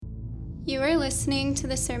You are listening to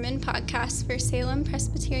the Sermon Podcast for Salem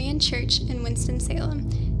Presbyterian Church in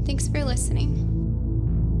Winston-Salem. Thanks for listening.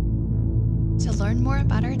 To learn more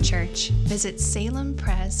about our church, visit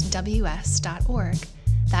salempresws.org.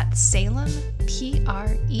 That's Salem,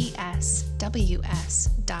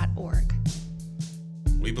 PRESWS.org.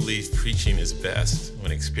 We believe preaching is best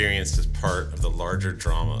when experienced as part of the larger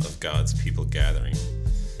drama of God's people gathering.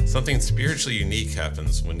 Something spiritually unique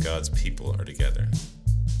happens when God's people are together.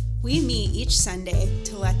 We meet each Sunday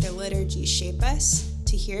to let the liturgy shape us,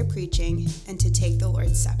 to hear preaching, and to take the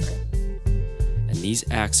Lord's Supper. And these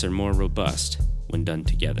acts are more robust when done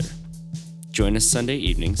together. Join us Sunday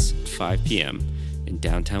evenings at 5 p.m. in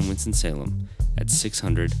downtown Winston-Salem at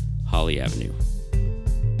 600 Holly Avenue.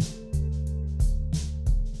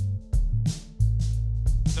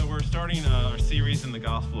 So we're starting our series in the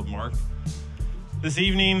Gospel of Mark this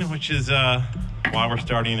evening, which is why we're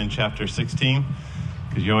starting in chapter 16.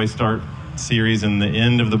 Because you always start series in the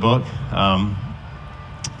end of the book.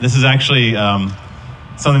 This is actually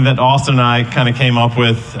something that Austin and I kind of came up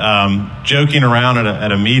with joking around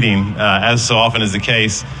at a meeting, as so often is the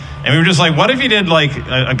case. And we were just like, what if you did like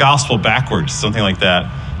a gospel backwards, something like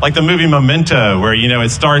that? Like the movie Memento, where,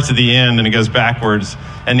 it starts at the end and it goes backwards,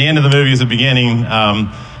 and the end of the movie is the beginning.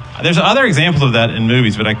 There's other examples of that in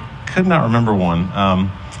movies, but I could not remember one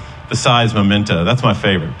besides Memento. That's my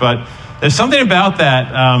favorite. But there's something about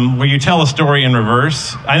that where you tell a story in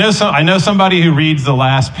reverse. I know somebody who reads the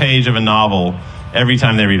last page of a novel every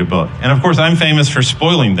time they read a book. And of course, I'm famous for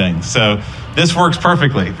spoiling things. So this works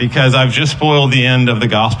perfectly because I've just spoiled the end of the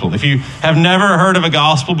gospel. If you have never heard of a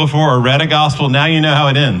gospel before or read a gospel, now you know how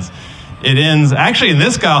it ends. It ends, actually in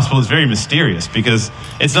this gospel, it's very mysterious because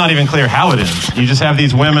it's not even clear how it ends. You just have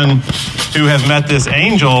these women who have met this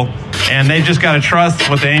angel and they've just got to trust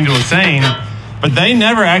what the angel is saying. But they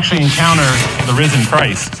never actually encounter the risen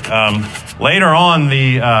Christ. Later on,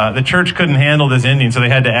 the church couldn't handle this ending, so they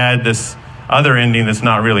had to add this other ending that's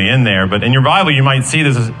not really in there. But in your Bible, you might see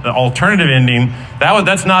this as an alternative ending.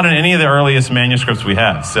 That's not in any of the earliest manuscripts we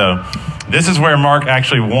have. So this is where Mark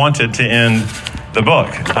actually wanted to end the book.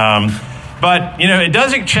 But, it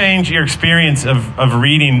doesn't change your experience of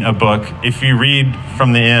reading a book if you read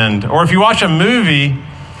from the end. Or if you watch a movie.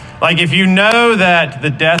 Like if you know that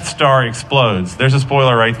the Death Star explodes, there's a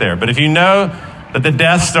spoiler right there. But if you know that the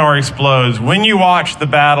Death Star explodes, when you watch the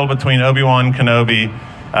battle between Obi-Wan Kenobi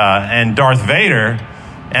and Darth Vader,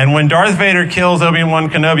 and when Darth Vader kills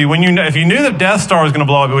Obi-Wan Kenobi, if you knew the Death Star was going to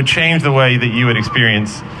blow up, it would change the way that you would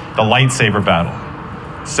experience the lightsaber battle.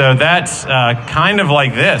 So that's kind of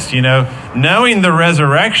like this, knowing the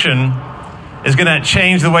resurrection is going to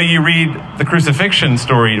change the way you read the crucifixion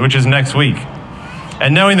story, which is next week.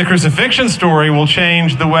 And knowing the crucifixion story will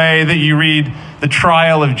change the way that you read the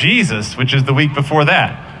trial of Jesus, which is the week before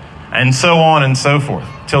that, and so on and so forth,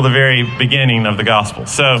 till the very beginning of the gospel.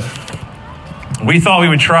 So we thought we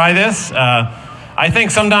would try this. I think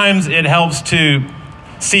sometimes it helps to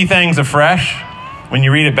see things afresh when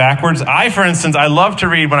you read it backwards. For instance, I love to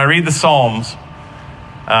read, when I read the Psalms,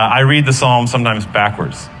 I read the Psalms sometimes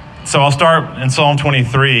backwards. So I'll start in Psalm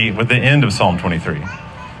 23 with the end of Psalm 23.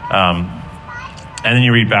 And then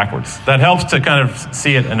you read backwards. That helps to kind of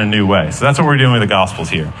see it in a new way. So that's what we're doing with the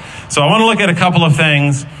Gospels here. So I want to look at a couple of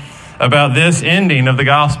things about this ending of the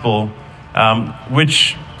Gospel,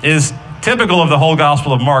 which is typical of the whole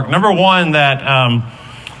Gospel of Mark. Number one, that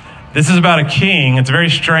this is about a king. It's a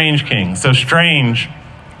very strange king. So strange,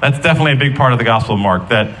 that's definitely a big part of the Gospel of Mark,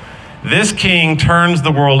 that this king turns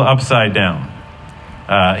the world upside down.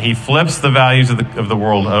 He flips the values of the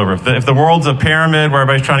world over. If the world's a pyramid where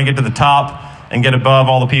everybody's trying to get to the top and get above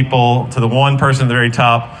all the people to the one person at the very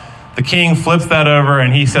top, the king flips that over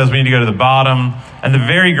and he says we need to go to the bottom. And the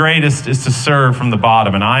very greatest is to serve from the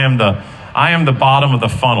bottom. And I am the bottom of the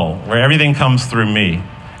funnel where everything comes through me.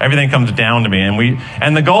 Everything comes down to me.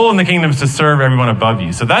 And the goal in the kingdom is to serve everyone above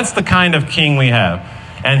you. So that's the kind of king we have.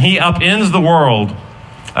 And he upends the world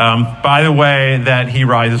by the way that he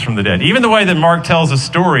rises from the dead. Even the way that Mark tells the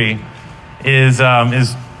story is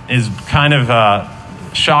kind of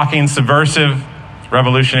shocking, subversive,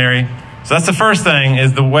 revolutionary. So that's the first thing,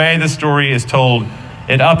 is the way the story is told.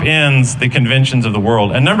 It upends the conventions of the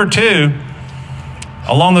world. And number two,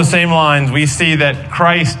 along those same lines, we see that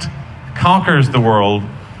Christ conquers the world.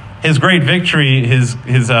 His great victory, his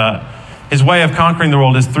way of conquering the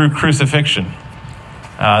world is through crucifixion,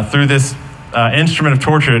 through this instrument of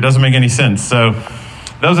torture. It doesn't make any sense. So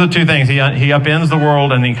those are the two things. He upends the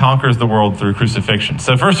world and he conquers the world through crucifixion.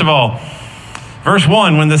 So first of all, verse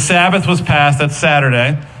 1, when the Sabbath was passed, that's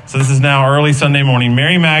Saturday, so this is now early Sunday morning,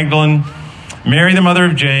 Mary Magdalene, Mary the mother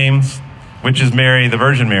of James, which is Mary, the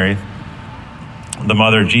Virgin Mary, the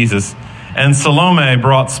mother of Jesus, and Salome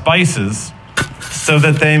brought spices so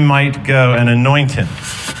that they might go and anoint him.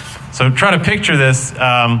 So try to picture this.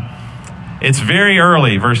 It's very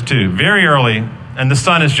early, verse 2, very early, and the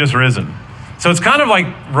sun has just risen. So it's kind of like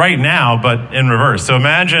right now, but in reverse. So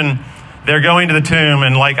imagine they're going to the tomb,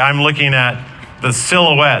 and like I'm looking at the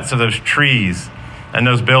silhouettes of those trees and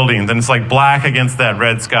those buildings, and it's like black against that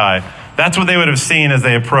red sky. That's what they would have seen as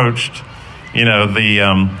they approached,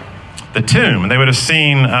 the tomb. And they would have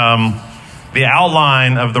seen the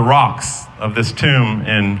outline of the rocks of this tomb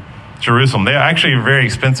in Jerusalem. They're actually very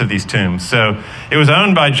expensive, these tombs. So it was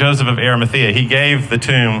owned by Joseph of Arimathea. He gave the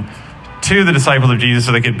tomb to the disciples of Jesus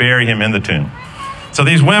so they could bury him in the tomb. So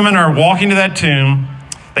these women are walking to that tomb.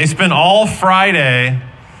 They spend all Friday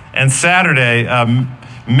and Saturday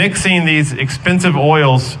mixing these expensive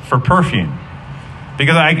oils for perfume.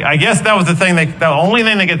 Because I guess that was the only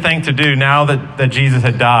thing they could think to do now that Jesus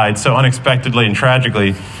had died so unexpectedly and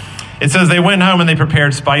tragically. It says they went home and they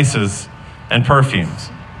prepared spices and perfumes.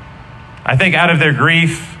 I think out of their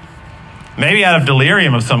grief, maybe out of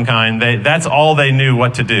delirium of some kind, that's all they knew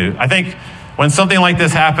what to do. I think when something like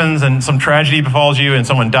this happens and some tragedy befalls you and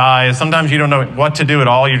someone dies, sometimes you don't know what to do at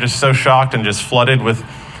all. You're just so shocked and just flooded with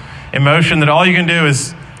emotion that all you can do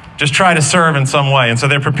is just try to serve in some way. And so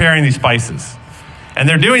they're preparing these spices. And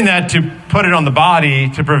they're doing that to put it on the body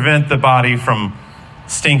to prevent the body from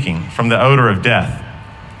stinking, from the odor of death.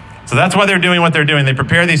 So that's why they're doing what they're doing. They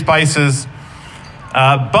prepare these spices.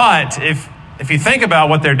 But if you think about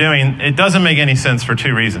what they're doing, it doesn't make any sense for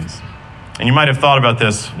two reasons. And you might have thought about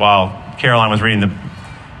this while Caroline was reading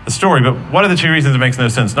the story. But what are the two reasons it makes no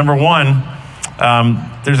sense? Number one,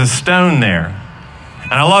 there's a stone there.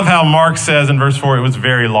 And I love how Mark says in verse 4, it was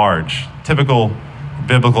very large. Typical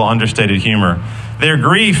biblical understated humor. Their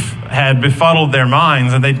grief had befuddled their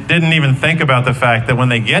minds, and they didn't even think about the fact that when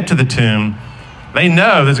they get to the tomb, they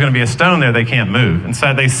know there's going to be a stone there they can't move. In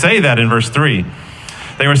fact, they say that in verse 3.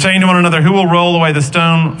 They were saying to one another, who will roll away the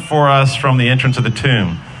stone for us from the entrance of the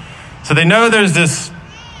tomb? So they know there's this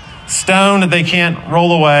stone that they can't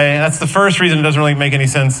roll away. That's the first reason it doesn't really make any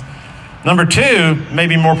sense. Number two,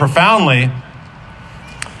 maybe more profoundly,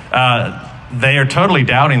 they are totally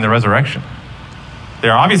doubting the resurrection.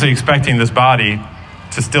 They're obviously expecting this body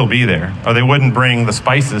to still be there, or they wouldn't bring the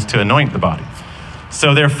spices to anoint the body.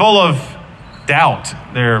 So they're full of doubt.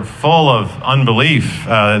 They're full of unbelief.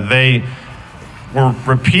 They were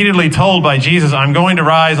repeatedly told by Jesus, I'm going to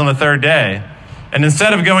rise on the third day. And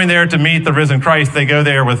instead of going there to meet the risen Christ, they go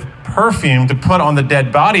there with perfume to put on the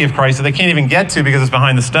dead body of Christ that they can't even get to because it's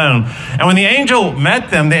behind the stone. And when the angel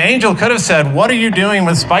met them, the angel could have said, what are you doing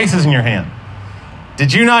with spices in your hand?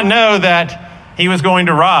 Did you not know that he was going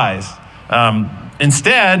to rise?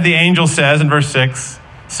 Instead, the angel says in verse 6,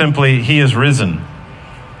 simply, he is risen.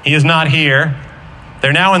 He is not here.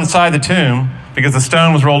 They're now inside the tomb because the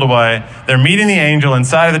stone was rolled away. They're meeting the angel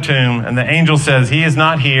inside of the tomb, and the angel says, he is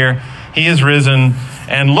not here. He is risen.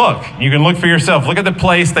 And look, you can look for yourself. Look at the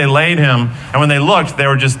place they laid him. And when they looked, they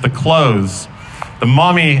were just the clothes. The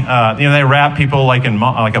mummy, they wrap people like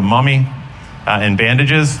a mummy in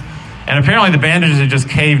bandages. And apparently the bandages had just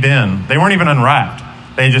caved in. They weren't even unwrapped.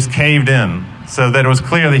 They just caved in so that it was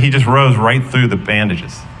clear that he just rose right through the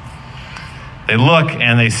bandages. They look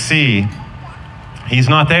and they see he's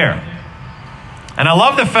not there. And I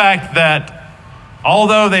love the fact that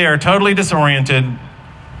although they are totally disoriented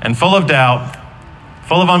and full of doubt,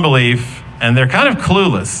 full of unbelief, and they're kind of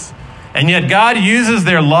clueless, and yet God uses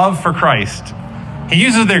their love for Christ. He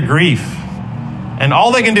uses their grief. And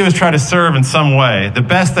all they can do is try to serve in some way, the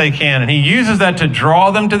best they can. And he uses that to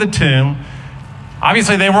draw them to the tomb.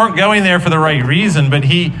 Obviously, they weren't going there for the right reason, but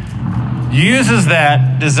he uses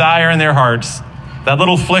that desire in their hearts, that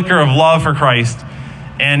little flicker of love for Christ,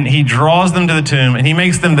 and he draws them to the tomb, and he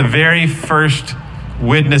makes them the very first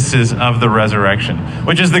witnesses of the resurrection,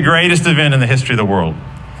 which is the greatest event in the history of the world.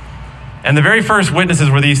 And the very first witnesses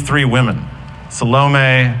were these three women,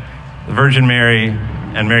 Salome, the Virgin Mary,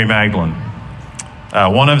 and Mary Magdalene.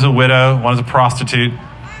 One is a widow, one is a prostitute.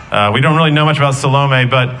 We don't really know much about Salome,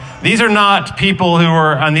 but these are not people who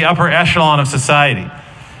are on the upper echelon of society.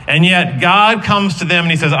 And yet God comes to them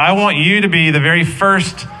and he says, I want you to be the very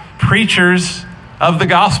first preachers of the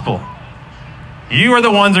gospel. You are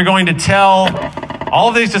the ones who are going to tell all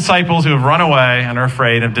of these disciples who have run away and are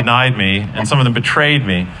afraid, have denied me, and some of them betrayed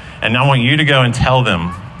me. And I want you to go and tell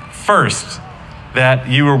them first that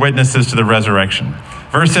you were witnesses to the resurrection.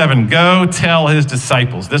 Verse 7, go tell his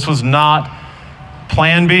disciples. This was not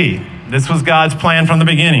plan B. This was God's plan from the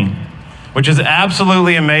beginning, which is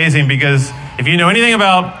absolutely amazing because if you know anything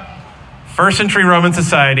about first century Roman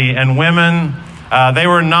society and women, they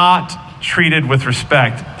were not treated with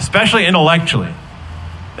respect, especially intellectually.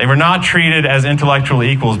 They were not treated as intellectual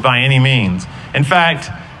equals by any means. In fact,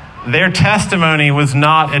 their testimony was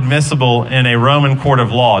not admissible in a Roman court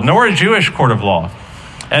of law, nor a Jewish court of law.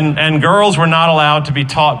 And girls were not allowed to be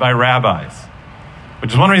taught by rabbis,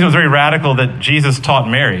 which is one reason it was very radical that Jesus taught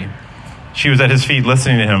Mary. She was at his feet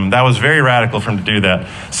listening to him. That was very radical for him to do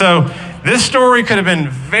that. So this story could have been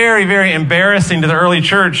very, very embarrassing to the early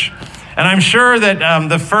church. And I'm sure that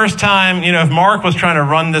the first time, if Mark was trying to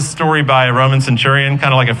run this story by a Roman centurion,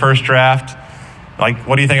 kind of like a first draft, like,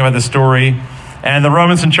 what do you think about this story? And the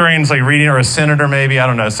Roman centurion's like reading, or a senator maybe, I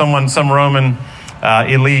don't know, some Roman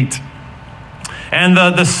elite. And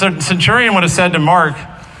the centurion would have said to Mark,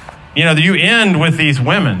 you end with these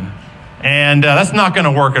women, and that's not going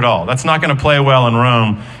to work at all. That's not going to play well in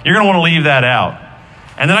Rome. You're going to want to leave that out.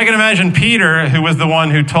 And then I can imagine Peter, who was the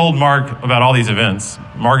one who told Mark about all these events.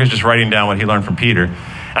 Mark is just writing down what he learned from Peter.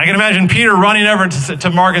 And I can imagine Peter running over to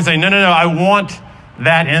Mark and saying, no, I want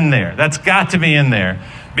that in there. That's got to be in there,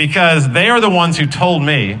 because they are the ones who told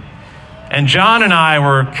me. And John and I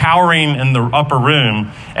were cowering in the upper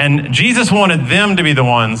room, and Jesus wanted them to be the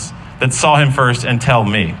ones that saw him first and tell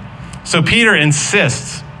me. So Peter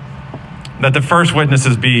insists that the first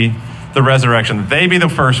witnesses be the resurrection, that they be the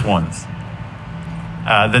first ones.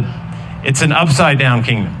 That it's an upside down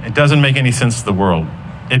kingdom. It doesn't make any sense to the world.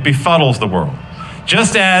 It befuddles the world.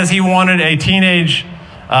 Just as he wanted a teenage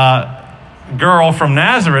girl from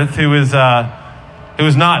Nazareth who was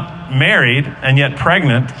not married and yet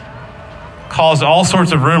pregnant, caused all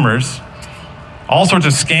sorts of rumors, all sorts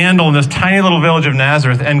of scandal in this tiny little village of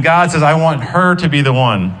Nazareth. And God says, I want her to be the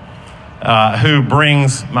one who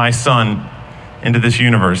brings my son into this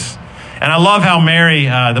universe. And I love how Mary,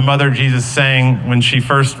 the mother of Jesus, sang when she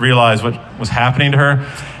first realized what was happening to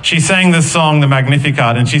her. She sang this song, the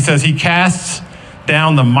Magnificat, and she says, he casts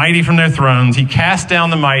down the mighty from their thrones, he casts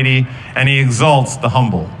down the mighty, and he exalts the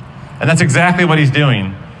humble. And that's exactly what he's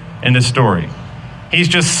doing in this story. He's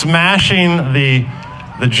just smashing the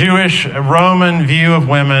Jewish Roman view of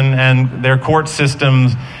women and their court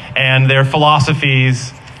systems and their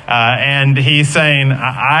philosophies. And he's saying,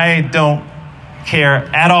 I don't care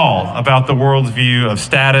at all about the world's view of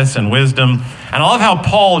status and wisdom. And I love how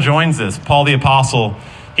Paul joins this, Paul the Apostle.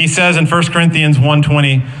 He says in 1 Corinthians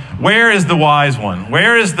 1:20, where is the wise one?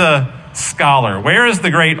 Where is the scholar? Where is the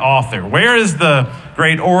great author? Where is the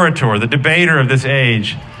great orator, the debater of this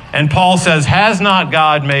age? And Paul says, has not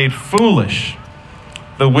God made foolish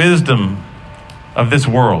the wisdom of this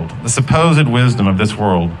world, the supposed wisdom of this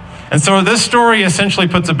world? And so this story essentially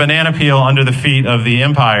puts a banana peel under the feet of the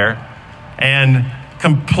empire and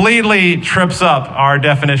completely trips up our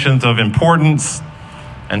definitions of importance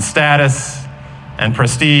and status and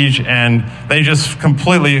prestige, and they just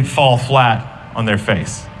completely fall flat on their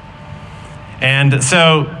face. And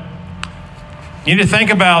so you need to think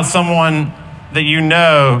about someone that you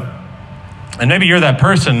know, and maybe you're that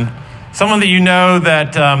person, someone that you know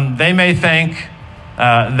that they may think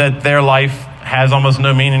that their life has almost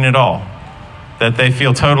no meaning at all, that they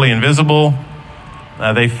feel totally invisible,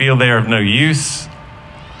 they feel they are of no use.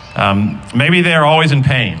 Maybe they're always in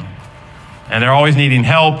pain, and they're always needing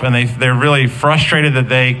help, and they're really frustrated that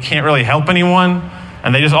they can't really help anyone,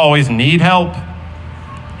 and they just always need help.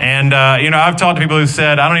 And, I've talked to people who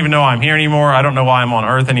said, I don't even know why I'm here anymore. I don't know why I'm on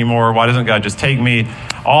earth anymore. Why doesn't God just take me?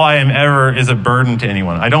 All I am ever is a burden to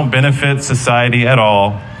anyone. I don't benefit society at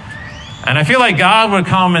all. And I feel like God would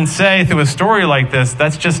come and say through a story like this,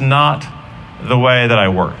 that's just not the way that I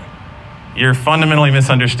work. You're fundamentally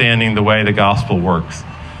misunderstanding the way the gospel works.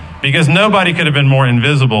 Because nobody could have been more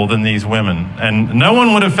invisible than these women. And no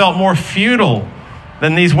one would have felt more futile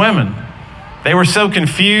than these women. They were so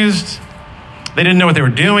confused. They didn't know what they were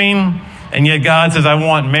doing. And yet God says, I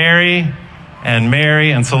want Mary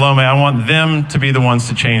and Salome, I want them to be the ones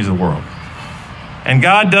to change the world. And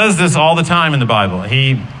God does this all the time in the Bible.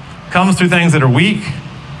 He comes through things that are weak.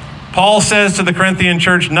 Paul says to the Corinthian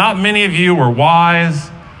church, not many of you were wise.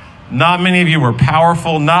 Not many of you were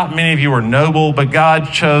powerful. Not many of you were noble. But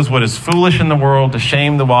God chose what is foolish in the world to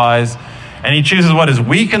shame the wise. And he chooses what is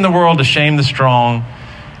weak in the world to shame the strong.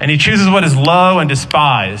 And he chooses what is low and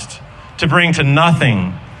despised to bring to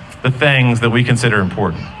nothing the things that we consider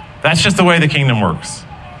important. That's just the way the kingdom works.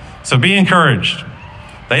 So be encouraged.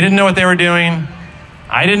 They didn't know what they were doing.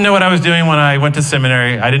 I didn't know what I was doing when I went to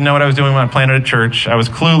seminary. I didn't know what I was doing when I planted a church. I was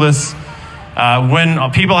clueless.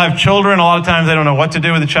 When people have children, a lot of times they don't know what to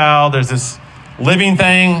do with a child. There's this living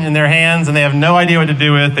thing in their hands and they have no idea what to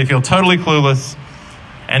do with. They feel totally clueless.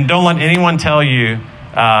 And don't let anyone tell you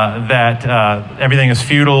that everything is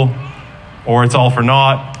futile or it's all for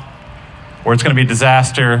naught. or it's going to be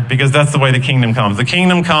disaster, because that's the way the kingdom comes. The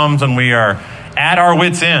kingdom comes when we are at our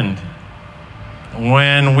wits' end,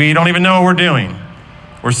 when we don't even know what we're doing.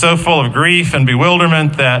 We're so full of grief and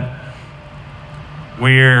bewilderment that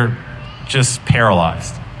we're just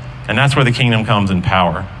paralyzed. And that's where the kingdom comes in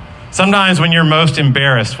power. Sometimes when you're most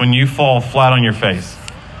embarrassed, when you fall flat on your face.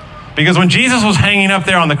 Because when Jesus was hanging up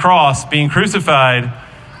there on the cross, being crucified,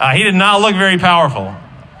 he did not look very powerful.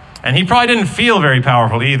 And he probably didn't feel very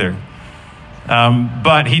powerful either.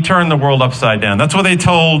 But he turned the world upside down. That's what they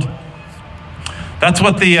told. That's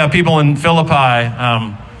what the people in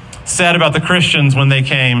Philippi said about the Christians when they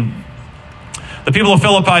came. The people of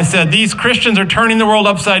Philippi said, these Christians are turning the world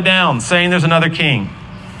upside down, saying there's another king.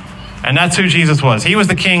 And that's who Jesus was. He was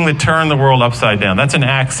the king that turned the world upside down. That's in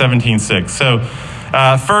Acts 17:6. So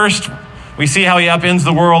first, we see how he upends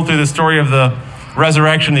the world through the story of the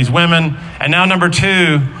resurrection, these women. And now number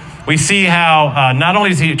two, we see how not only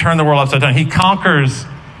does he turn the world upside down, he conquers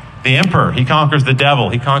the emperor. He conquers the devil.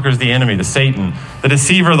 He conquers the enemy, the Satan, the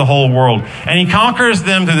deceiver of the whole world. And he conquers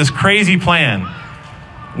them through this crazy plan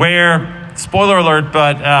where, spoiler alert,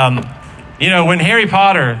 but, when Harry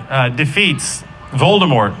Potter defeats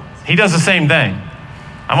Voldemort, he does the same thing.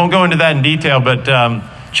 I won't go into that in detail, but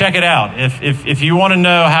check it out. If you want to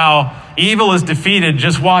know how evil is defeated,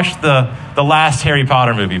 just watch the last Harry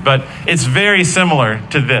Potter movie. But it's very similar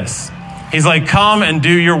to this. He's like, come and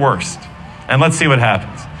do your worst, and let's see what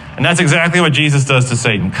happens. And that's exactly what Jesus does to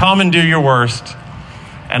Satan. Come and do your worst,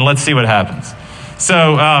 and let's see what happens.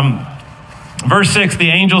 So, verse 6, the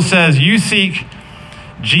angel says, you seek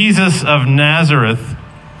Jesus of Nazareth,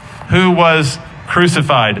 who was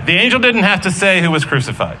crucified. The angel didn't have to say who was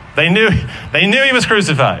crucified. They knew he was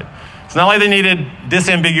crucified. It's not like they needed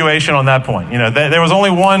disambiguation on that point. There was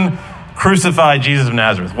only one crucified Jesus of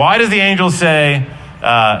Nazareth. Why does the angel say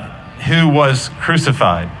who was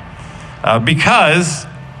crucified? Because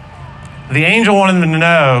the angel wanted them to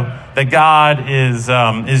know that God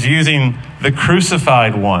is using the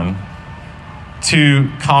crucified one to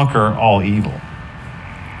conquer all evil.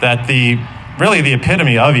 That really the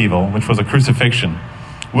epitome of evil, which was a crucifixion,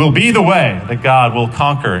 will be the way that God will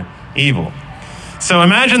conquer evil. So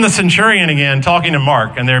imagine the centurion again talking to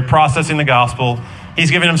Mark, and they're processing the gospel.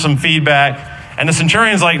 He's giving him some feedback, and the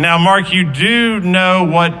centurion's like, now, Mark, you do know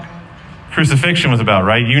what crucifixion was about,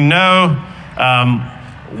 right? You know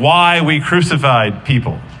why we crucified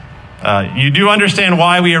people. You do understand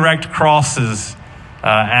why we erect crosses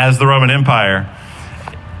as the Roman Empire.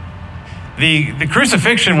 The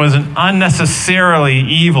crucifixion was an unnecessarily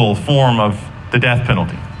evil form of the death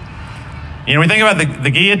penalty. We think about the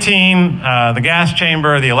guillotine, the gas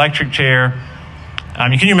chamber, the electric chair.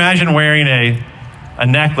 Can you imagine wearing a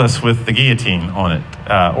necklace with the guillotine on it,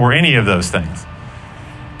 or any of those things?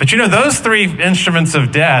 But those three instruments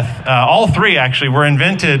of death, all three actually, were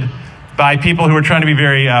invented by people who were trying to be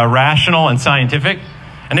very rational and scientific.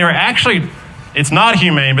 And they were actually, it's not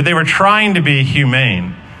humane, but they were trying to be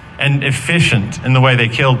humane and efficient in the way they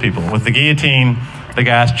killed people, with the guillotine, the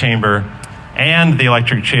gas chamber, and the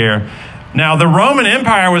electric chair. Now, the Roman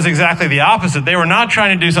Empire was exactly the opposite. They were not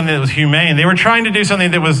trying to do something that was humane. They were trying to do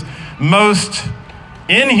something that was most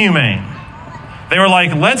inhumane. They were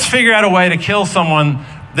like, let's figure out a way to kill someone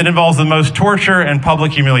that involves the most torture and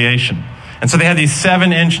public humiliation. And so they had these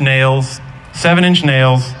 7-inch nails.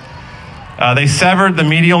 They severed the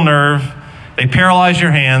medial nerve. They paralyzed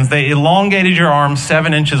your hands. They elongated your arms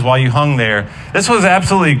 7 inches while you hung there. This was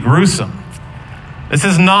absolutely gruesome. This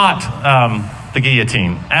is not the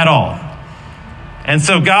guillotine at all. And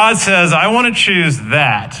so God says, I want to choose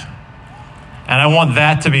that, and I want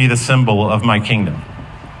that to be the symbol of my kingdom,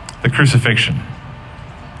 the crucifixion.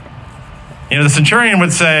 The centurion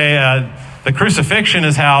would say the crucifixion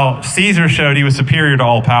is how Caesar showed he was superior to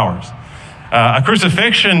all powers. A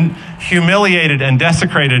crucifixion humiliated and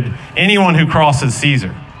desecrated anyone who crosses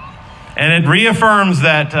Caesar. And it reaffirms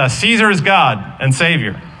that Caesar is God and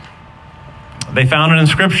Savior. They found an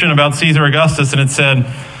inscription about Caesar Augustus, and it said,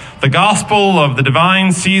 the gospel of the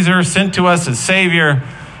divine Caesar sent to us as Savior,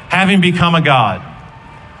 having become a God.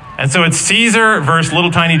 And so it's Caesar versus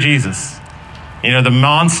little tiny Jesus. The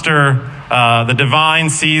monster, the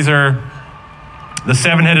divine Caesar, the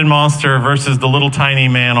 7-headed monster versus the little tiny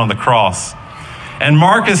man on the cross. And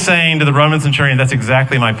Mark is saying to the Roman centurion, that's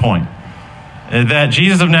exactly my point. That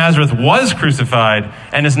Jesus of Nazareth was crucified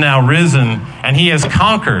and is now risen, and he has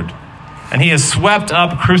conquered. And he has swept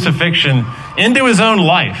up crucifixion into his own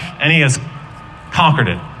life, and he has conquered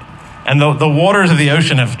it. And the waters of the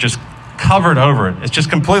ocean have just covered over it. It's just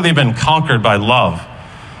completely been conquered by love.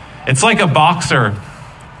 It's like a boxer,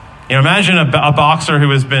 Imagine a boxer who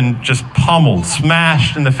has been just pummeled,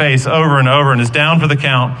 smashed in the face over and over, and is down for the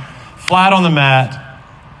count, flat on the mat,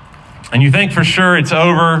 and you think for sure it's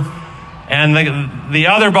over, and the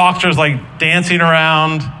other boxer is like dancing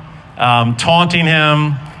around, taunting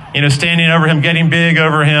him, standing over him, getting big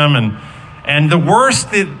over him, and the worst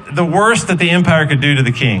that the empire could do to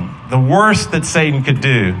the king, the worst that Satan could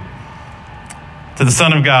do to the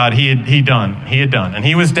Son of God, he had done, and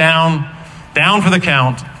he was down for the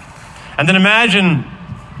count. And then imagine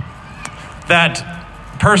that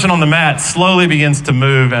person on the mat slowly begins to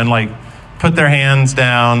move and like put their hands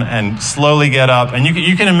down and slowly get up. And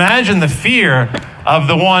you can imagine the fear of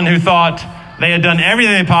the one who thought they had done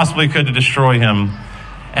everything they possibly could to destroy him.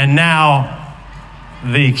 And now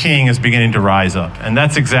the king is beginning to rise up. And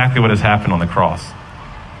that's exactly what has happened on the cross.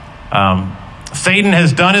 Satan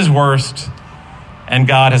has done his worst, and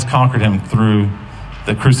God has conquered him through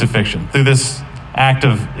the crucifixion, through this act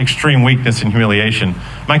of extreme weakness and humiliation.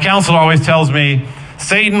 My counselor always tells me,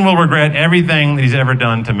 Satan will regret everything that he's ever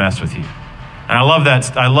done to mess with you. And I love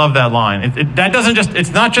that line.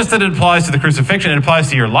 It's not just that it applies to the crucifixion, it applies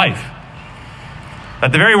to your life.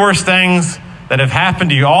 That the very worst things that have happened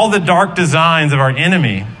to you, all the dark designs of our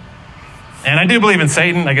enemy, and I do believe in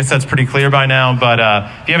Satan. I guess that's pretty clear by now. But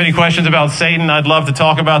if you have any questions about Satan, I'd love to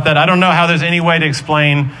talk about that. I don't know how there's any way to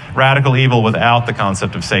explain radical evil without the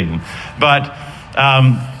concept of Satan. But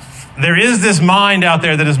there is this mind out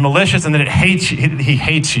there that is malicious and that it hates you. He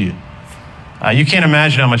hates you. You can't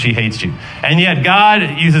imagine how much he hates you. And yet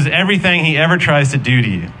God uses everything he ever tries to do to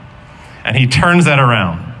you, and he turns that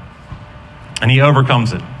around, and he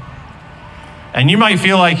overcomes it. And you might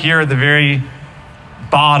feel like you're at the very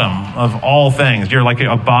bottom of all things. You're like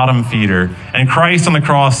a bottom feeder. And Christ on the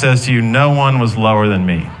cross says to you, no one was lower than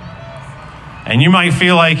me. And you might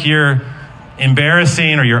feel like you're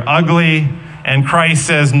embarrassing or you're ugly. And Christ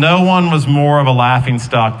says, no one was more of a laughing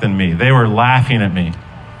stock than me. They were laughing at me.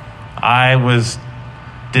 I was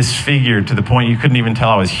disfigured to the point you couldn't even tell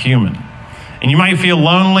I was human. And you might feel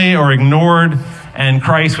lonely or ignored. And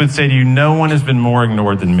Christ would say to you, no one has been more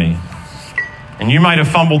ignored than me. And you might have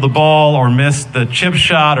fumbled the ball or missed the chip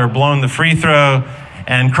shot or blown the free throw.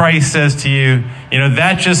 And Christ says to you,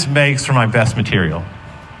 that just makes for my best material.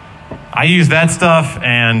 I use that stuff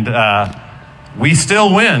and we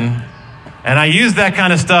still win. And I use that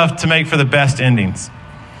kind of stuff to make for the best endings.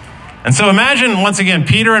 And so imagine, once again,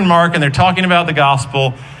 Peter and Mark, and they're talking about the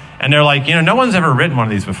gospel. And they're like, no one's ever written one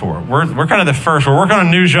of these before. We're kind of the first. We're working on a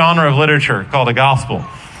new genre of literature called a gospel.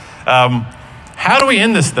 How do we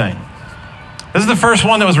end this thing? This is the first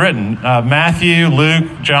one that was written. Matthew,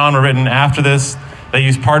 Luke, John were written after this. They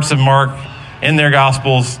used parts of Mark in their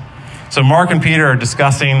gospels. So Mark and Peter are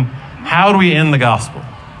discussing, how do we end the gospel?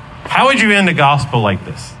 How would you end a gospel like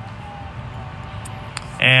this?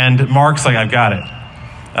 And Mark's like, I've got it.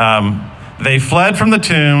 They fled from the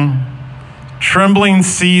tomb. Trembling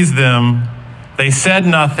seized them. They said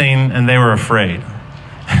nothing, and they were afraid.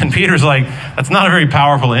 And Peter's like, that's not a very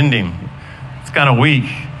powerful ending. It's kind of weak.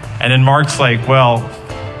 And then Mark's like, well,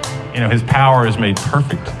 his power is made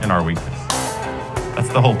perfect in our weakness. That's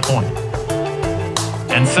the whole point.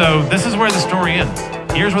 And so this is where the story ends.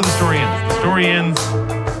 Here's where the story ends. The story ends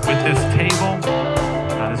with this table,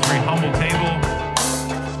 this very humble table.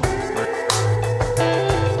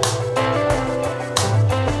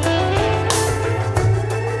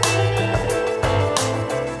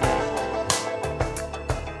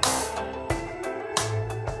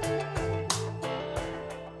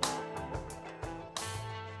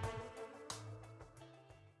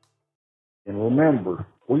 And remember,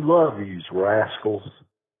 we love you, rascals.